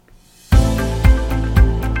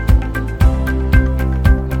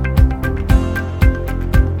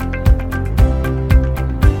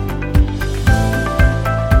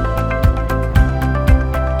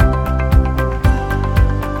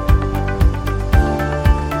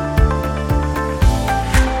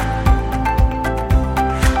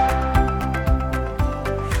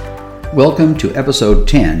Welcome to episode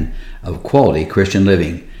 10 of Quality Christian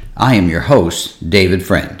Living. I am your host, David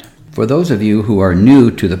Friend. For those of you who are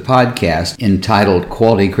new to the podcast entitled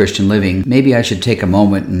Quality Christian Living, maybe I should take a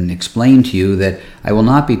moment and explain to you that I will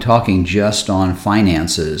not be talking just on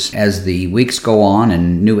finances. As the weeks go on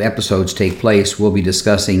and new episodes take place, we'll be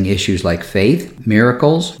discussing issues like faith,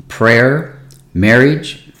 miracles, prayer,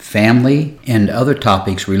 marriage, family, and other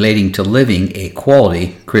topics relating to living a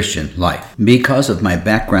quality Christian life. Because of my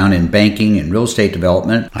background in banking and real estate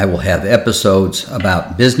development, I will have episodes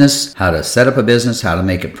about business, how to set up a business, how to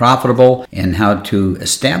make it profitable, and how to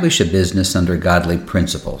establish a business under godly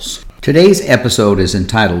principles. Today's episode is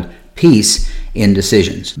entitled Peace in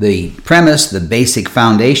Decisions. The premise, the basic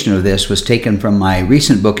foundation of this was taken from my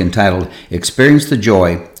recent book entitled Experience the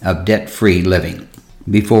Joy of Debt-Free Living.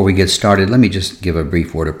 Before we get started, let me just give a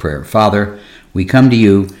brief word of prayer. Father, we come to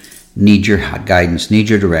you, need your guidance, need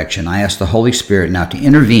your direction. I ask the Holy Spirit now to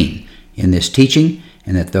intervene in this teaching,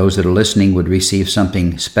 and that those that are listening would receive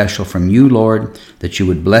something special from you, Lord, that you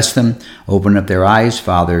would bless them, open up their eyes,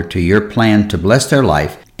 Father, to your plan to bless their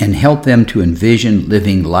life, and help them to envision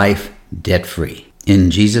living life debt-free. In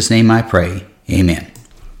Jesus' name I pray, amen.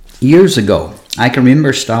 Years ago, I can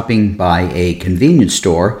remember stopping by a convenience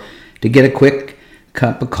store to get a quick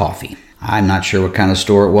cup of coffee. I'm not sure what kind of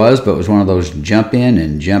store it was, but it was one of those jump in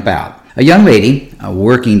and jump out. A young lady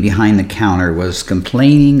working behind the counter was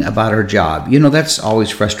complaining about her job. You know, that's always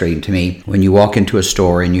frustrating to me when you walk into a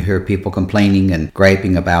store and you hear people complaining and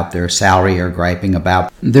griping about their salary or griping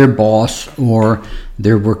about their boss or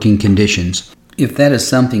their working conditions. If that is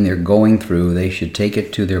something they're going through, they should take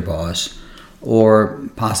it to their boss or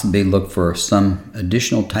possibly look for some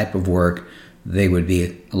additional type of work they would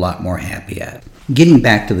be a lot more happy at. Getting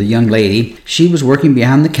back to the young lady, she was working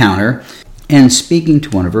behind the counter and speaking to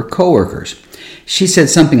one of her coworkers. She said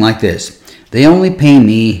something like this: "They only pay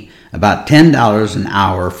me about $10 an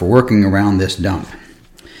hour for working around this dump."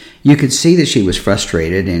 You could see that she was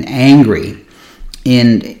frustrated and angry,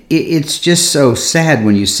 and it's just so sad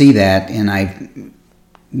when you see that. And I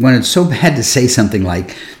wanted so bad to say something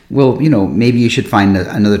like, well, maybe you should find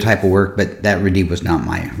another type of work, but that really was not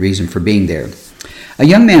my reason for being there. A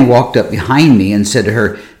young man walked up behind me and said to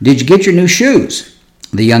her, "Did you get your new shoes?"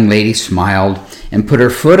 The young lady smiled and put her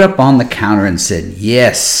foot up on the counter and said,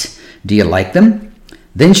 "Yes. Do you like them?"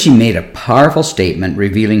 Then she made a powerful statement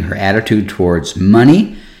revealing her attitude towards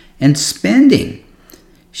money and spending.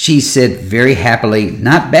 She said very happily,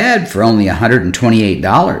 "Not bad for only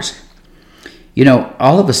 $128.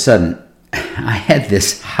 All of a sudden, I had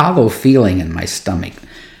this hollow feeling in my stomach.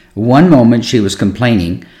 One moment she was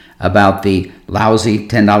complaining about the lousy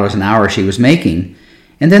 $10 an hour she was making,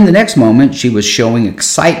 and then the next moment she was showing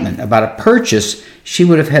excitement about a purchase she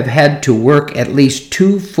would have had to work at least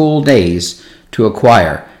 2 full days to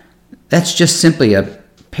acquire. That's just simply a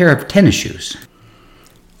pair of tennis shoes.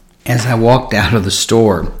 As I walked out of the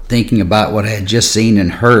store, thinking about what I had just seen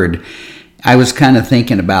and heard, I was kind of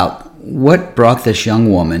thinking about what brought this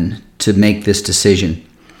young woman to make this decision.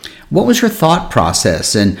 What was her thought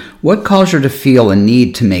process, and what caused her to feel a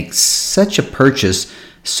need to make such a purchase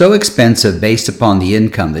so expensive based upon the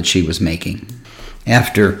income that she was making?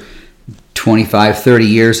 After 25, 30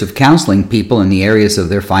 years of counseling people in the areas of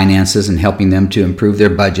their finances and helping them to improve their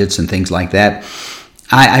budgets and things like that,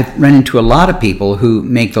 I've run into a lot of people who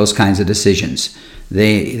make those kinds of decisions.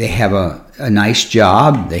 They have a nice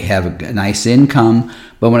job, they have a nice income,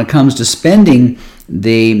 but when it comes to spending,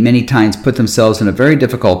 they many times put themselves in a very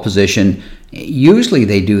difficult position. Usually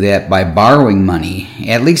they do that by borrowing money.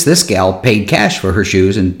 At least this gal paid cash for her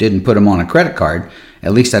shoes and didn't put them on a credit card.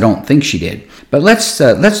 At least I don't think she did. But let's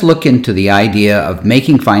look into the idea of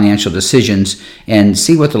making financial decisions and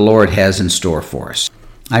see what the Lord has in store for us.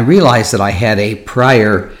 I realized that I had a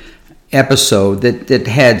prior episode that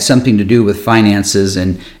had something to do with finances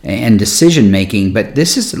and decision making, but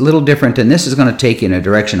this is a little different, and this is going to take you in a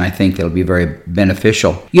direction I think that'll be very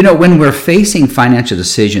beneficial. When we're facing financial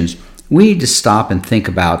decisions, we need to stop and think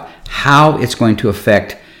about how it's going to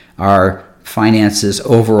affect our finances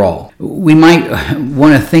overall. We might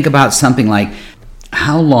want to think about something like,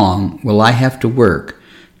 how long will I have to work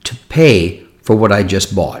to pay for what I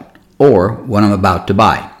just bought or what I'm about to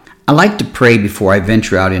buy? I like to pray before I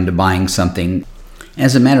venture out into buying something.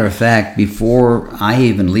 As a matter of fact, before I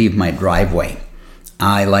even leave my driveway,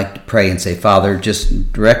 I like to pray and say, "Father,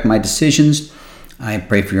 just direct my decisions. I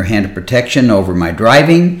pray for your hand of protection over my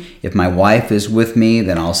driving. If my wife is with me,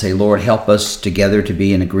 then I'll say, Lord, help us together to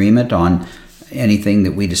be in agreement on anything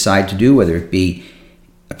that we decide to do, whether it be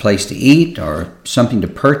a place to eat or something to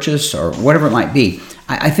purchase or whatever it might be."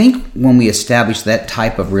 I think when we establish that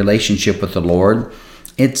type of relationship with the Lord,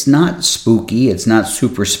 It's not spooky. It's not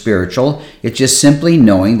super spiritual. It's just simply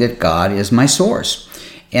knowing that God is my source.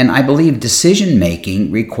 And I believe decision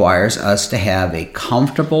making requires us to have a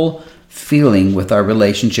comfortable feeling with our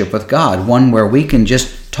relationship with God, one where we can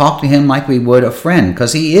just talk to Him like we would a friend,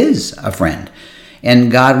 because He is a friend.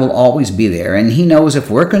 And God will always be there. And He knows if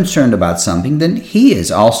we're concerned about something, then He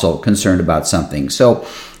is also concerned about something. So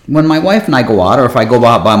when my wife and I go out, or if I go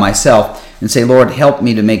out by myself and say, Lord, help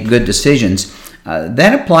me to make good decisions,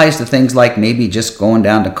 that applies to things like maybe just going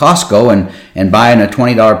down to Costco and buying a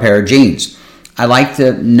 $20 pair of jeans. I like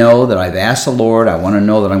to know that I've asked the Lord. I want to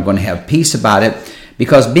know that I'm going to have peace about it,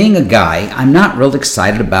 because being a guy, I'm not real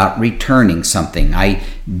excited about returning something. I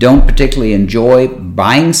don't particularly enjoy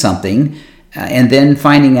buying something and then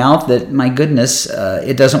finding out that, my goodness,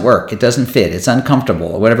 it doesn't work, it doesn't fit, it's uncomfortable,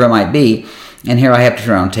 or whatever it might be, and here I have to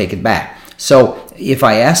turn around and take it back. So if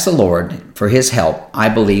I ask the Lord for His help, I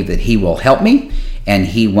believe that He will help me, and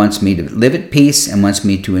He wants me to live at peace and wants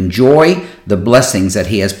me to enjoy the blessings that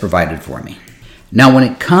He has provided for me. Now, when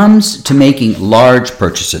it comes to making large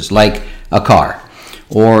purchases, like a car,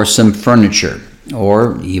 or some furniture,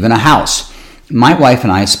 or even a house, my wife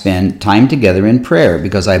and I spend time together in prayer,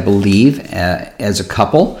 because I believe as a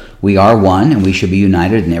couple, we are one, and we should be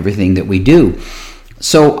united in everything that we do.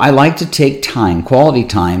 So I like to take time, quality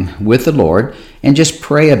time with the Lord, and just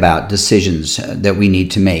pray about decisions that we need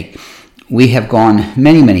to make. We have gone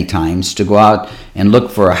many, many times to go out and look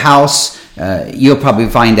for a house. You'll probably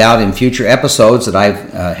find out in future episodes that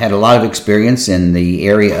I've had a lot of experience in the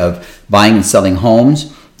area of buying and selling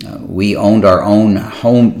homes. We owned our own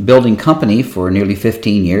home building company for nearly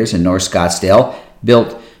 15 years in North Scottsdale,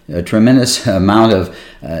 built a tremendous amount of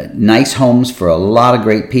nice homes for a lot of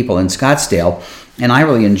great people in Scottsdale, and I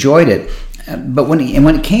really enjoyed it. But when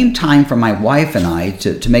it came time for my wife and I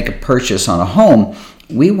to make a purchase on a home,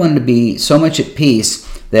 we wanted to be so much at peace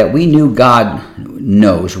that we knew God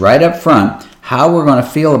knows right up front how we're going to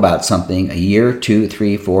feel about something a year, 2,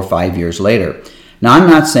 3, 4, 5 years later. Now, I'm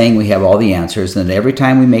not saying we have all the answers, and that every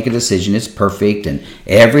time we make a decision it's perfect, and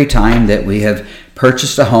every time that we have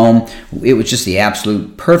purchased a home, it was just the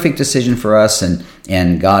absolute perfect decision for us,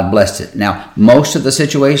 and God blessed it. Now, most of the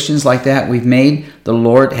situations like that we've made, the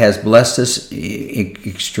Lord has blessed us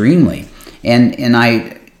extremely. And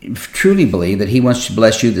I truly believe that He wants to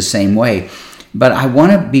bless you the same way. But I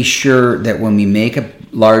want to be sure that when we make a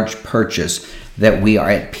large purchase, that we are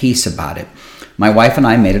at peace about it. My wife and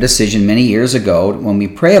I made a decision many years ago, when we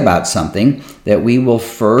pray about something, that we will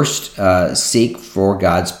first seek for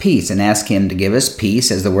God's peace and ask Him to give us peace,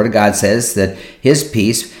 as the Word of God says that His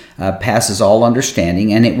peace passes all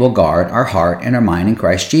understanding, and it will guard our heart and our mind in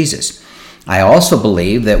Christ Jesus. I also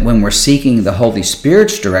believe that when we're seeking the Holy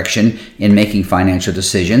Spirit's direction in making financial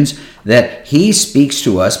decisions, that He speaks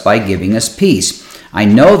to us by giving us peace. I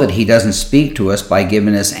know that He doesn't speak to us by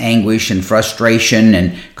giving us anguish and frustration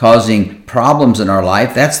and causing problems in our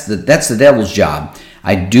life. That's the devil's job.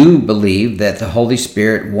 I do believe that the Holy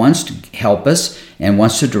Spirit wants to help us and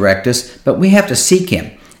wants to direct us, but we have to seek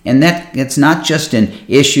Him. And that it's not just in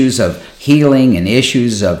issues of healing and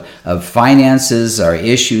issues of finances or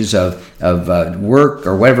issues of work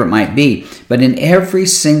or whatever it might be, but in every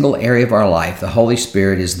single area of our life, the Holy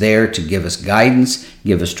Spirit is there to give us guidance,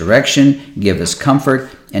 give us direction, give us comfort,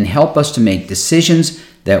 and help us to make decisions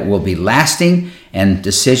that will be lasting and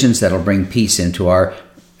decisions that will bring peace into our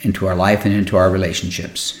life and into our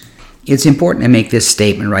relationships. It's important to make this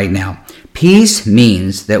statement right now. Peace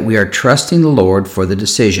means that we are trusting the Lord for the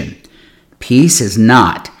decision. Peace is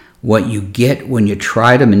not what you get when you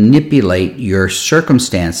try to manipulate your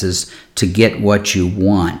circumstances to get what you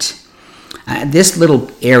want. This little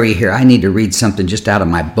area here, I need to read something just out of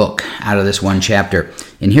my book, out of this one chapter.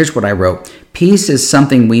 And here's what I wrote. Peace is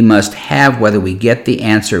something we must have whether we get the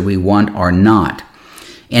answer we want or not.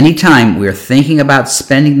 Anytime we're thinking about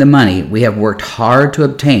spending the money we have worked hard to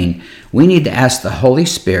obtain, we need to ask the Holy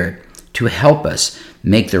Spirit to help us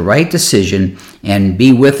make the right decision and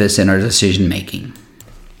be with us in our decision making.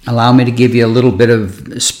 Allow me to give you a little bit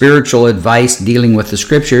of spiritual advice dealing with the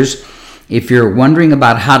scriptures. If you're wondering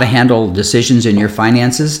about how to handle decisions in your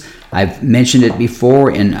finances, I've mentioned it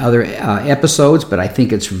before in other episodes, but I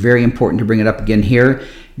think it's very important to bring it up again here.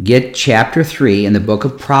 Get chapter 3 in the book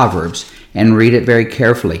of Proverbs and read it very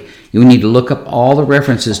carefully. You need to look up all the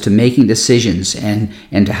references to making decisions and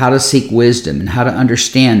to how to seek wisdom and how to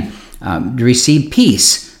understand, to receive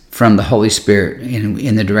peace from the Holy Spirit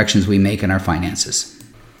in the directions we make in our finances.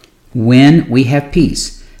 When we have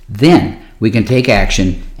peace, then we can take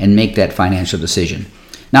action and make that financial decision.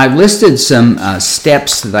 Now, I've listed some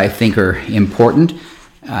steps that I think are important.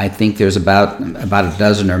 I think there's about a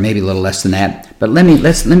dozen or maybe a little less than that. But let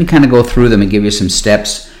me kind of go through them and give you some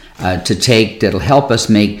steps to take that'll help us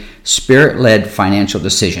make Spirit-led financial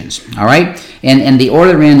decisions. All right? And the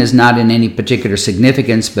order they're in is not in any particular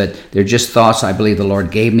significance, but they're just thoughts I believe the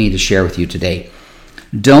Lord gave me to share with you today.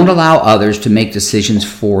 Don't allow others to make decisions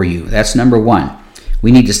for you. That's number one.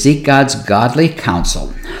 We need to seek God's godly counsel.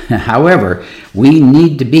 However, we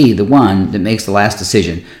need to be the one that makes the last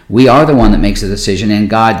decision. We are the one that makes the decision, and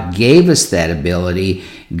God gave us that ability.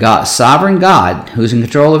 God, sovereign God, who's in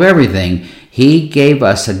control of everything, He gave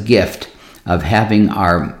us a gift of having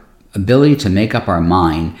our ability to make up our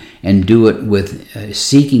mind and do it with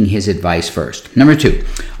seeking His advice first. Number two,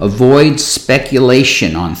 avoid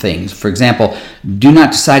speculation on things. For example, do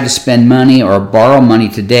not decide to spend money or borrow money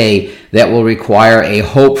today that will require a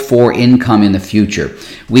hope for income in the future.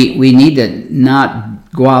 We need to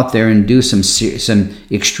not go out there and do some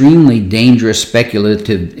extremely dangerous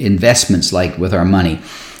speculative investments like with our money.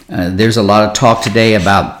 There's a lot of talk today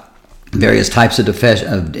about various types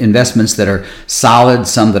of investments that are solid,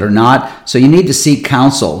 some that are not. So you need to seek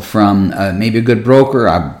counsel from maybe a good broker.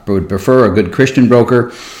 I would prefer a good Christian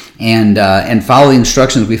broker, and follow the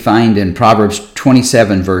instructions we find in Proverbs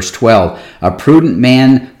 27, verse 12. A prudent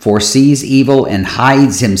man foresees evil and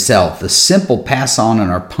hides himself. The simple pass on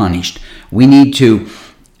and are punished. We need to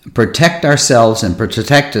protect ourselves and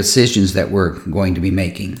protect decisions that we're going to be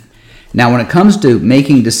making. Now, when it comes to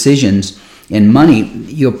making decisions in money,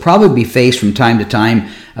 you'll probably be faced from time to time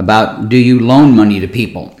about, do you loan money to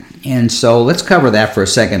people? And so let's cover that for a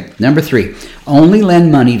second. Number three, only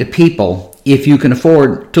lend money to people if you can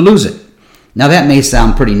afford to lose it. Now that may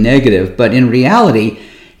sound pretty negative, but in reality,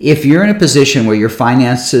 if you're in a position where your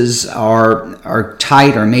finances are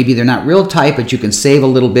tight, or maybe they're not real tight, but you can save a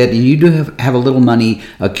little bit and you do have a little money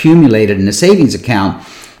accumulated in a savings account,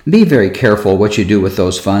 be very careful what you do with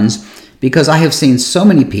those funds. Because I have seen so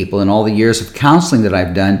many people in all the years of counseling that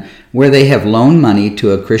I've done where they have loaned money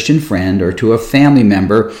to a Christian friend or to a family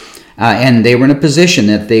member, and they were in a position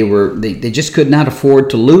that they just could not afford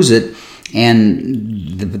to lose it,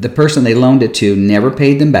 and the person they loaned it to never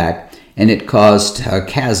paid them back, and it caused a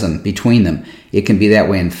chasm between them. It can be that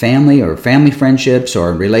way in family or family friendships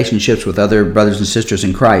or relationships with other brothers and sisters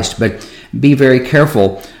in Christ. But be very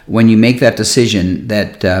careful when you make that decision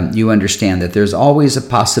that you understand that there's always a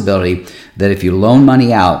possibility that if you loan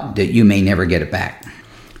money out, that you may never get it back.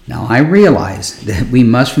 Now, I realize that we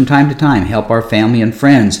must from time to time help our family and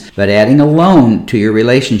friends, but adding a loan to your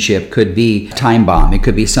relationship could be a time bomb. It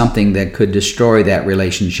could be something that could destroy that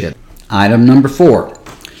relationship. Item number 4.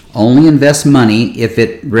 Only invest money if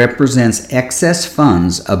it represents excess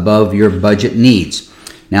funds above your budget needs.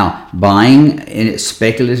 Now, buying a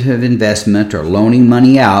speculative investment or loaning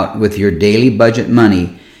money out with your daily budget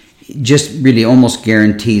money just really almost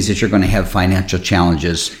guarantees that you're going to have financial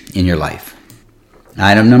challenges in your life.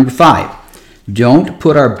 Item number 5, don't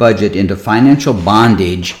put our budget into financial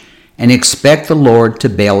bondage and expect the Lord to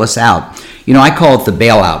bail us out. You know, I call it the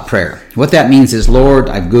bailout prayer. What that means is, Lord,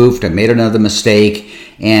 I've goofed, I've made another mistake,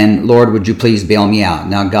 and Lord, would you please bail me out?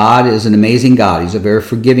 Now, God is an amazing God. He's a very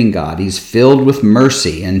forgiving God. He's filled with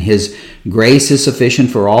mercy, and His grace is sufficient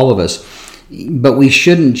for all of us. But we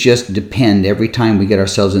shouldn't just depend every time we get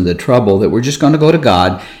ourselves into trouble that we're just going to go to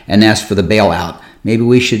God and ask for the bailout. Maybe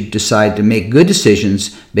we should decide to make good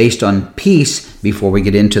decisions based on peace before we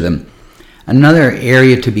get into them. Another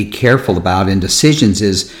area to be careful about in decisions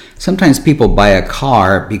is sometimes people buy a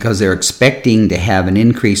car because they're expecting to have an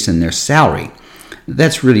increase in their salary.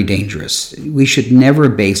 That's really dangerous. We should never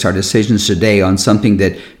base our decisions today on something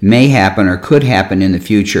that may happen or could happen in the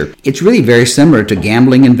future. It's really very similar to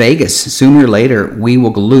gambling in Vegas. Sooner or later, we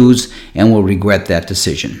will lose and will regret that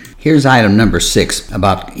decision. Here's item number 6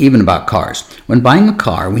 about cars. When buying a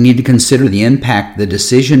car, we need to consider the impact the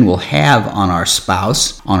decision will have on our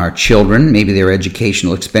spouse, on our children, maybe their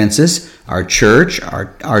educational expenses, our church,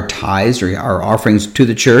 our tithes or our offerings to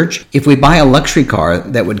the church. If we buy a luxury car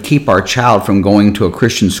that would keep our child from going to a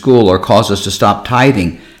Christian school or cause us to stop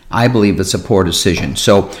tithing, I believe it's a poor decision.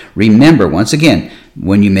 So remember, once again,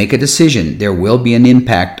 when you make a decision, there will be an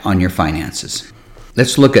impact on your finances.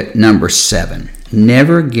 Let's look at number 7.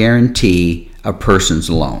 Never guarantee a person's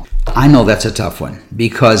loan. I know that's a tough one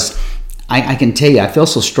because I can tell you, I feel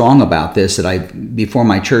so strong about this that before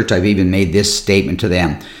my church, I've even made this statement to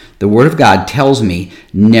them. The Word of God tells me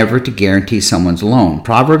never to guarantee someone's loan.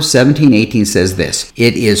 Proverbs 17:18 says this: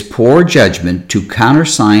 "It is poor judgment to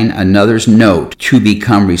countersign another's note, to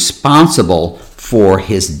become responsible for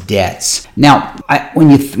his debts." Now,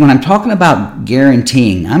 when I'm talking about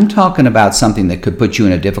guaranteeing, I'm talking about something that could put you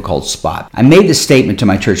in a difficult spot. I made this statement to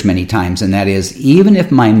my church many times, and that is, even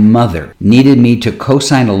if my mother needed me to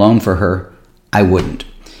co-sign a loan for her, I wouldn't.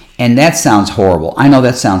 And that sounds horrible. I know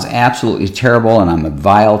that sounds absolutely terrible, and I'm a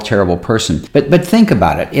vile, terrible person. But think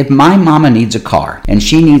about it. If my mama needs a car and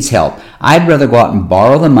she needs help, I'd rather go out and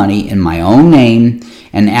borrow the money in my own name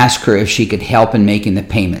and ask her if she could help in making the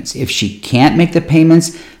payments. If she can't make the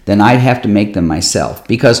payments, then I'd have to make them myself.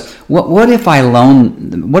 Because what if I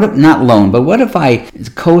what if I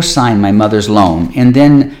co-sign my mother's loan and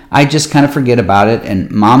then I just kind of forget about it,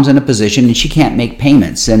 and mom's in a position and she can't make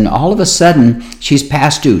payments, and all of a sudden she's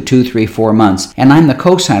past due 2, 3, 4 months, and I'm the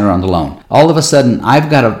co-signer on the loan. All of a sudden I've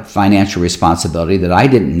got a financial responsibility that I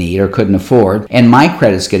didn't need or couldn't afford, and my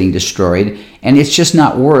credit's getting destroyed, and it's just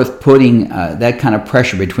not worth putting that kind of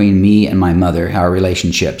pressure between me and my mother, our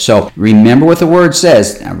relationship. So remember what the word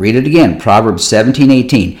says. Now read it again, Proverbs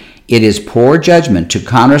 17:18. It is poor judgment to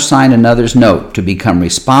countersign another's note to become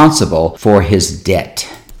responsible for his debt.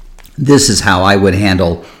 This is how I would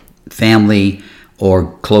handle family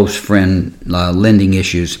or close friend lending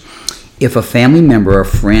issues. If a family member or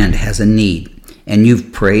friend has a need, and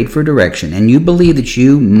you've prayed for direction, and you believe that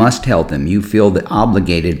you must help them, you feel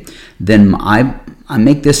obligated, then I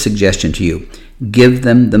make this suggestion to you. Give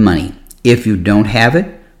them the money. If you don't have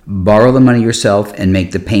it, borrow the money yourself and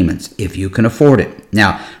make the payments if you can afford it.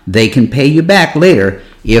 Now, they can pay you back later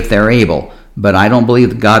if they're able, but I don't believe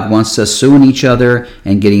that God wants us suing each other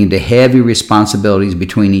and getting into heavy responsibilities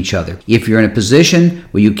between each other. If you're in a position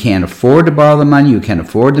where you can't afford to borrow the money, you can't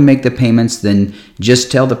afford to make the payments, then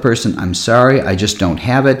just tell the person, I'm sorry, I just don't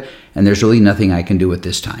have it, and there's really nothing I can do at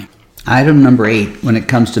this time. Item number 8, when it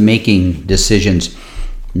comes to making decisions,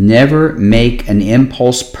 never make an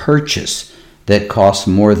impulse purchase that costs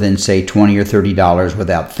more than, say, $20 or $30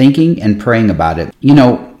 without thinking and praying about it. You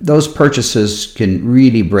know, those purchases can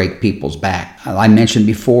really break people's back. I mentioned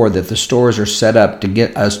before that the stores are set up to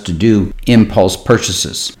get us to do impulse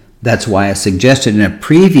purchases. That's why I suggested in a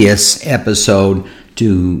previous episode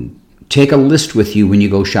to take a list with you when you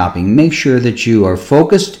go shopping. Make sure that you are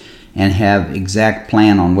focused and have exact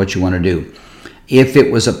plan on what you want to do. If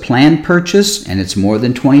it was a planned purchase and it's more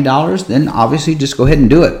than $20, then obviously just go ahead and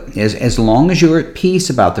do it, as long as you're at peace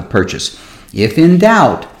about the purchase. If in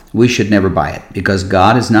doubt, we should never buy it, because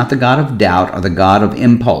God is not the God of doubt or the God of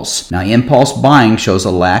impulse. Now, impulse buying shows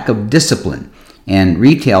a lack of discipline, and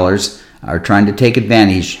retailers are trying to take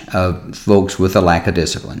advantage of folks with a lack of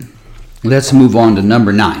discipline. Let's move on to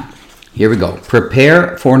number 9. Here we go.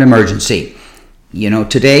 Prepare for an emergency. You know,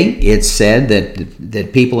 today it's said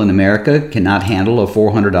that people in America cannot handle a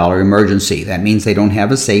 $400 emergency. That means they don't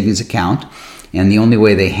have a savings account, and the only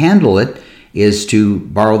way they handle it is to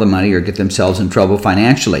borrow the money or get themselves in trouble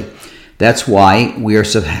financially. That's why we are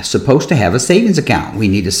supposed to have a savings account. We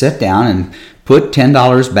need to sit down and put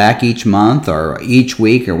 $10 back each month or each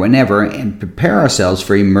week or whenever and prepare ourselves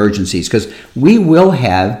for emergencies, because we will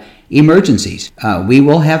have emergencies. We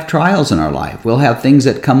will have trials in our life. We'll have things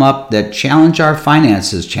that come up that challenge our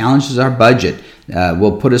finances, challenges our budget,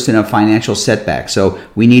 will put us in a financial setback. So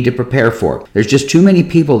we need to prepare for it. There's just too many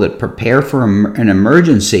people that prepare for an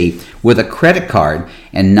emergency with a credit card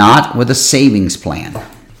and not with a savings plan.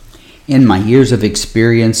 In my years of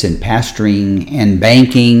experience in pastoring and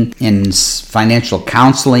banking and financial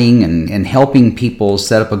counseling and helping people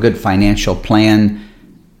set up a good financial plan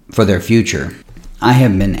for their future, I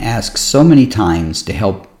have been asked so many times to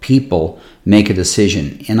help people make a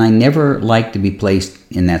decision, and I never like to be placed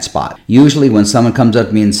in that spot. Usually when someone comes up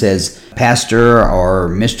to me and says, Pastor or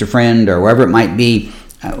Mr. Friend or wherever it might be,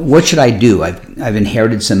 what should I do? I've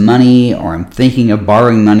inherited some money, or I'm thinking of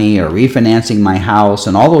borrowing money or refinancing my house,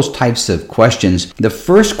 and all those types of questions. The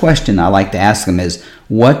first question I like to ask them is,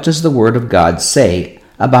 what does the Word of God say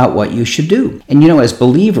about what you should do? And you know, as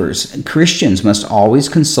believers, Christians must always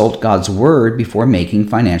consult God's Word before making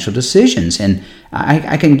financial decisions. And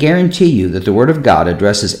I can guarantee you that the Word of God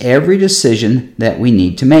addresses every decision that we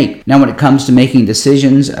need to make. Now, when it comes to making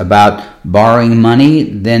decisions about borrowing money,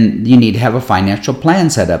 then you need to have a financial plan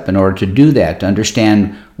set up in order to do that, to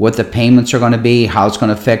understand what the payments are going to be, how it's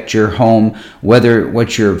going to affect your home, whether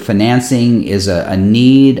what you're financing is a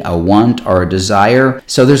need, a want, or a desire.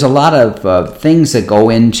 So there's a lot of things that go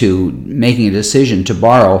into making a decision to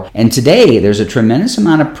borrow. And today, there's a tremendous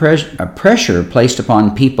amount of pressure placed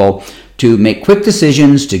upon people to make quick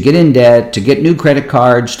decisions, to get in debt, to get new credit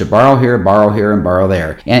cards, to borrow here, and borrow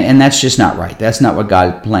there. And that's just not right. That's not what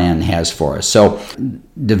God's plan has for us. So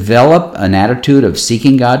develop an attitude of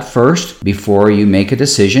seeking God first before you make a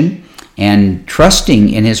decision, and trusting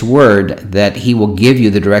in His Word that He will give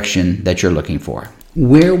you the direction that you're looking for.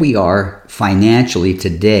 Where we are financially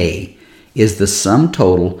today is the sum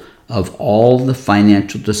total of all the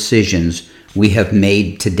financial decisions we have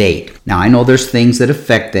made to date. Now, I know there's things that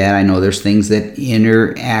affect that. I know there's things that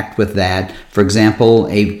interact with that. For example,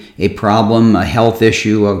 a problem, a health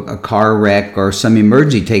issue, a car wreck, or some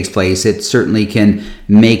emergency takes place. It certainly can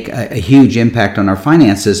make a huge impact on our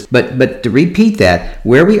finances. But to repeat that,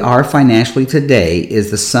 where we are financially today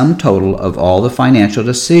is the sum total of all the financial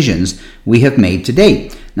decisions we have made to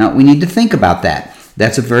date. Now, we need to think about that.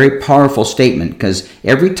 That's a very powerful statement, because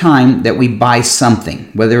every time that we buy something,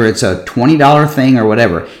 whether it's a $20 thing or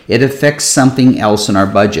whatever, it affects something else in our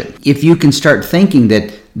budget. If you can start thinking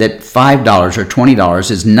that $5 or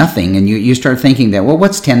 $20 is nothing, and you start thinking that, well,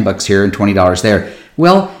 what's $10 here and $20 there?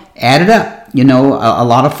 Well, add it up. You know, a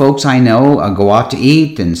lot of folks I know go out to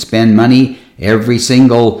eat and spend money every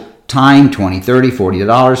single time, $20, $30, $40,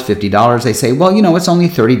 $50. They say, well, you know, it's only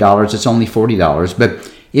 $30, it's only $40. But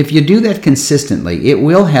if you do that consistently, it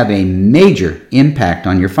will have a major impact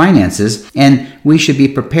on your finances, and we should be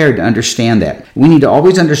prepared to understand that. We need to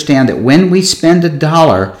always understand that when we spend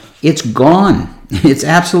 $1, it's gone. It's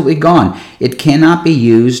absolutely gone. It cannot be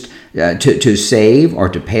used to save or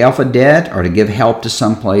to pay off a debt or to give help to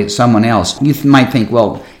someone else. You might think,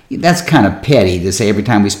 well, that's kind of petty to say every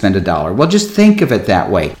time we spend $1. Well, just think of it that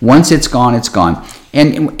way. Once it's gone, it's gone.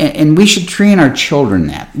 And we should train our children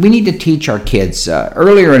that. We need to teach our kids.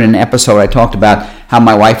 Earlier in an episode, I talked about how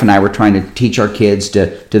my wife and I were trying to teach our kids to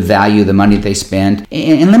value the money they spend.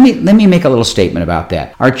 And let me make a little statement about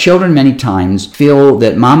that. Our children many times feel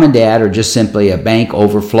that mom and dad are just simply a bank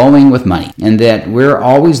overflowing with money, and that we're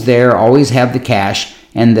always there, always have the cash,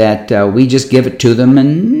 and that we just give it to them,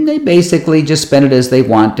 and they basically just spend it as they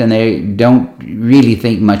want, and they don't really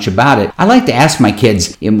think much about it. I like to ask my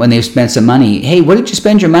kids when they've spent some money, hey, what did you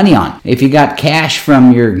spend your money on? If you got cash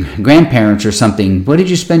from your grandparents or something, what did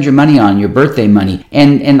you spend your money on, your birthday money?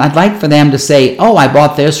 And I'd like for them to say, oh, I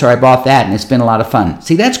bought this or I bought that, and it's been a lot of fun.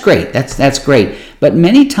 See, that's great. That's great. But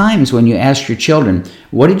many times when you ask your children,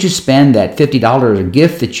 what did you spend that $50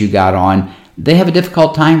 gift that you got on, they have a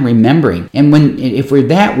difficult time remembering. And if we're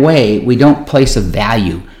that way, we don't place a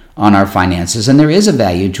value on our finances. And there is a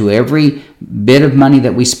value to every bit of money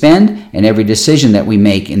that we spend and every decision that we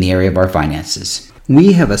make in the area of our finances.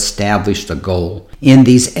 We have established a goal in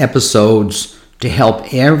these episodes to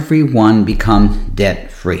help everyone become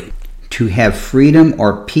debt-free, to have freedom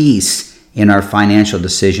or peace in our financial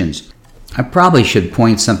decisions. I probably should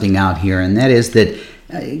point something out here, and that is that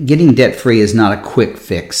getting debt-free is not a quick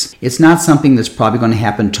fix. It's not something that's probably going to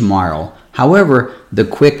happen tomorrow. However, the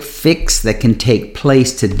quick fix that can take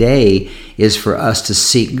place today is for us to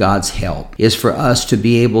seek God's help, is for us to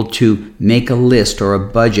be able to make a list or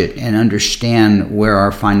a budget and understand where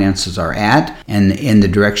our finances are at and in the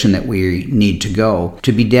direction that we need to go.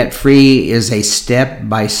 To be debt-free is a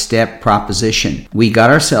step-by-step proposition. We got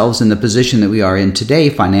ourselves in the position that we are in today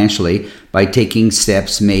financially by taking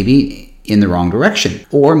steps maybe in the wrong direction.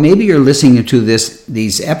 Or maybe you're listening to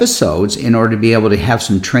these episodes in order to be able to have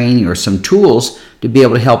some training or some tools to be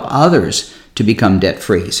able to help others to become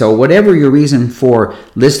debt-free. So whatever your reason for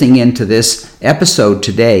listening into this episode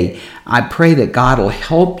today, I pray that God will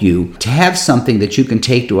help you to have something that you can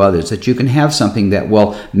take to others, that you can have something that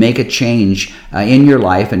will make a change in your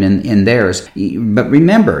life and in theirs. But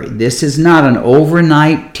remember, this is not an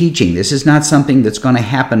overnight teaching. This is not something that's going to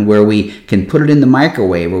happen where we can put it in the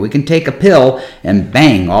microwave, or we can take a pill and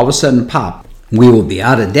bang, all of a sudden pop. We will be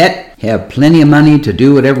out of debt, have plenty of money to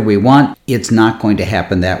do whatever we want. It's not going to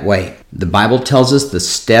happen that way. The Bible tells us the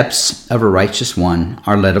steps of a righteous one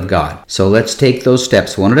are led of God. So let's take those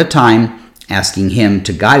steps one at a time, asking Him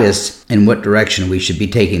to guide us in what direction we should be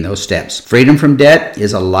taking those steps. Freedom from debt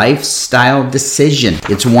is a lifestyle decision.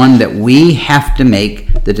 It's one that we have to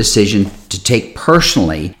make the decision to take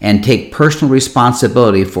personally and take personal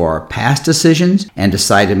responsibility for our past decisions and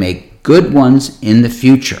decide to make good ones in the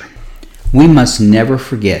future. We must never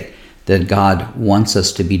forget that God wants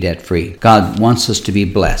us to be debt-free. God wants us to be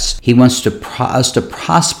blessed. He wants us to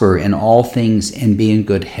prosper in all things and be in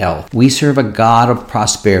good health. We serve a God of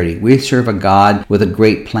prosperity. We serve a God with a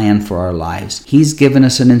great plan for our lives. He's given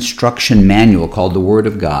us an instruction manual called the Word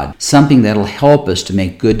of God, something that'll help us to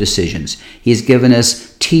make good decisions. He's given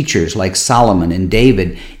us teachers like Solomon and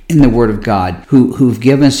David in the Word of God who've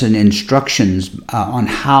given us instructions on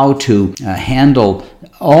how to handle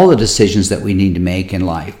all the decisions that we need to make in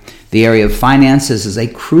life. The area of finances is a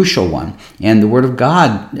crucial one, and the Word of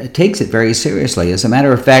God takes it very seriously. As a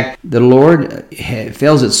matter of fact, the Lord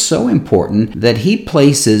feels it so important that He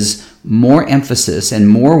places more emphasis and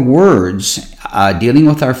more words dealing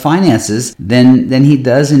with our finances than he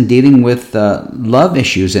does in dealing with love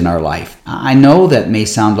issues in our life. I know that may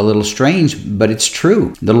sound a little strange, but it's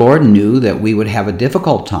true. The Lord knew that we would have a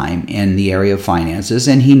difficult time in the area of finances,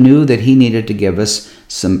 and he knew that he needed to give us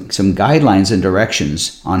some guidelines and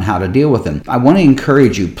directions on how to deal with them. I want to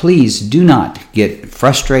encourage you, please do not get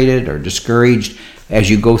frustrated or discouraged as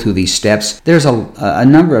you go through these steps. There's a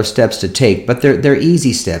number of steps to take, but they're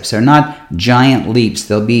easy steps. They're not giant leaps.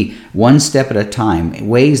 They'll be one step at a time,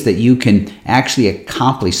 ways that you can actually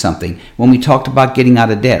accomplish something. When we talked about getting out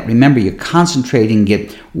of debt, remember, you're concentrating,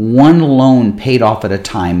 get one loan paid off at a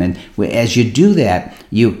time. And as you do that,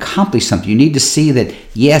 you accomplish something. You need to see that,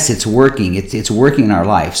 yes, it's working. It's working in our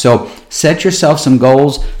life. So set yourself some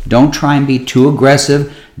goals. Don't try and be too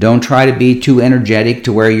aggressive. Don't try to be too energetic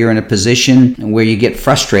to where you're in a position where you get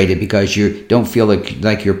frustrated because you don't feel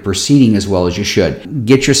like you're proceeding as well as you should.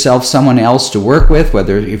 Get yourself someone else to work with,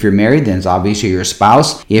 whether if you're married, then it's obviously your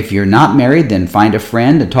spouse. If you're not married, then find a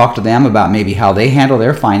friend and talk to them about maybe how they handle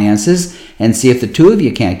their finances, and see if the two of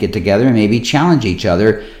you can't get together and maybe challenge each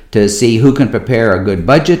other to see who can prepare a good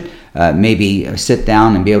budget. Maybe sit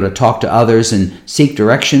down and be able to talk to others and seek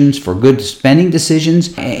directions for good spending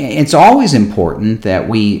decisions. It's always important that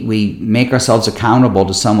we make ourselves accountable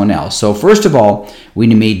to someone else. So first of all, we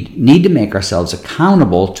need to make ourselves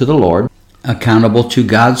accountable to the Lord, accountable to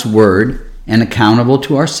God's Word, and accountable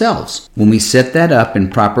to ourselves. When we set that up in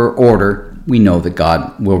proper order, we know that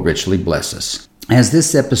God will richly bless us. As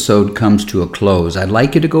this episode comes to a close, I'd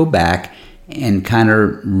like you to go back and kind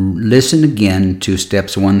of listen again to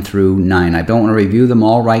steps 1 through 9. I don't want to review them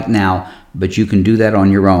all right now, but you can do that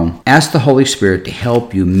on your own. Ask the Holy Spirit to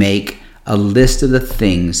help you make a list of the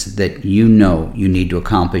things that you know you need to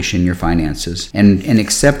accomplish in your finances, and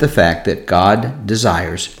accept the fact that God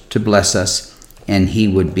desires to bless us, and he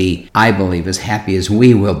would be, I believe, as happy as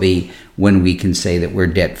we will be when we can say that we're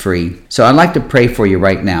debt-free. So I'd like to pray for you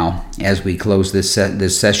right now as we close this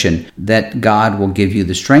session, that God will give you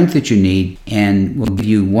the strength that you need and will give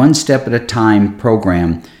you one step at a time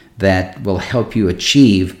program that will help you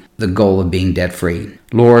achieve the goal of being debt-free.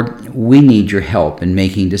 Lord, we need your help in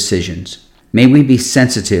making decisions. May we be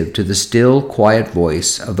sensitive to the still, quiet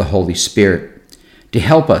voice of the Holy Spirit to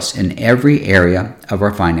help us in every area of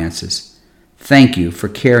our finances. Thank you for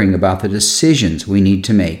caring about the decisions we need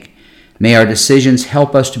to make. May our decisions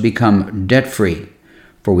help us to become debt-free.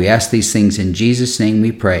 For we ask these things in Jesus' name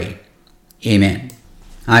we pray. Amen.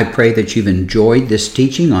 I pray that you've enjoyed this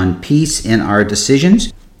teaching on peace in our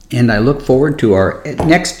decisions, and I look forward to our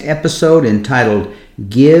next episode entitled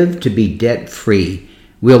Give to be Debt-Free.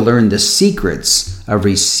 We'll learn the secrets of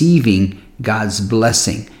receiving God's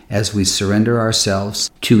blessing as we surrender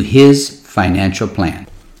ourselves to his financial plan.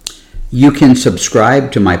 You can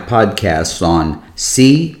subscribe to my podcasts on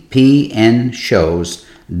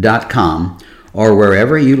cpnshows.com or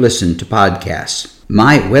wherever you listen to podcasts.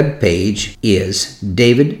 My webpage is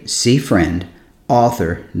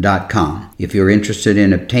davidcfriendauthor.com. If you're interested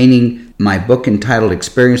in obtaining my book entitled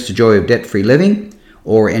Experience the Joy of Debt-Free Living,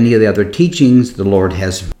 or any of the other teachings the Lord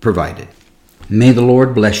has provided. May the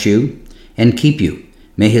Lord bless you and keep you.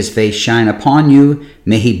 May his face shine upon you.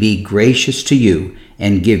 May he be gracious to you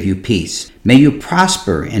and give you peace. May you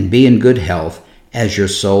prosper and be in good health as your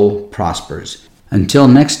soul prospers. Until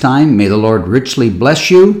next time, may the Lord richly bless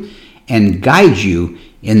you and guide you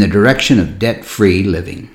in the direction of debt-free living.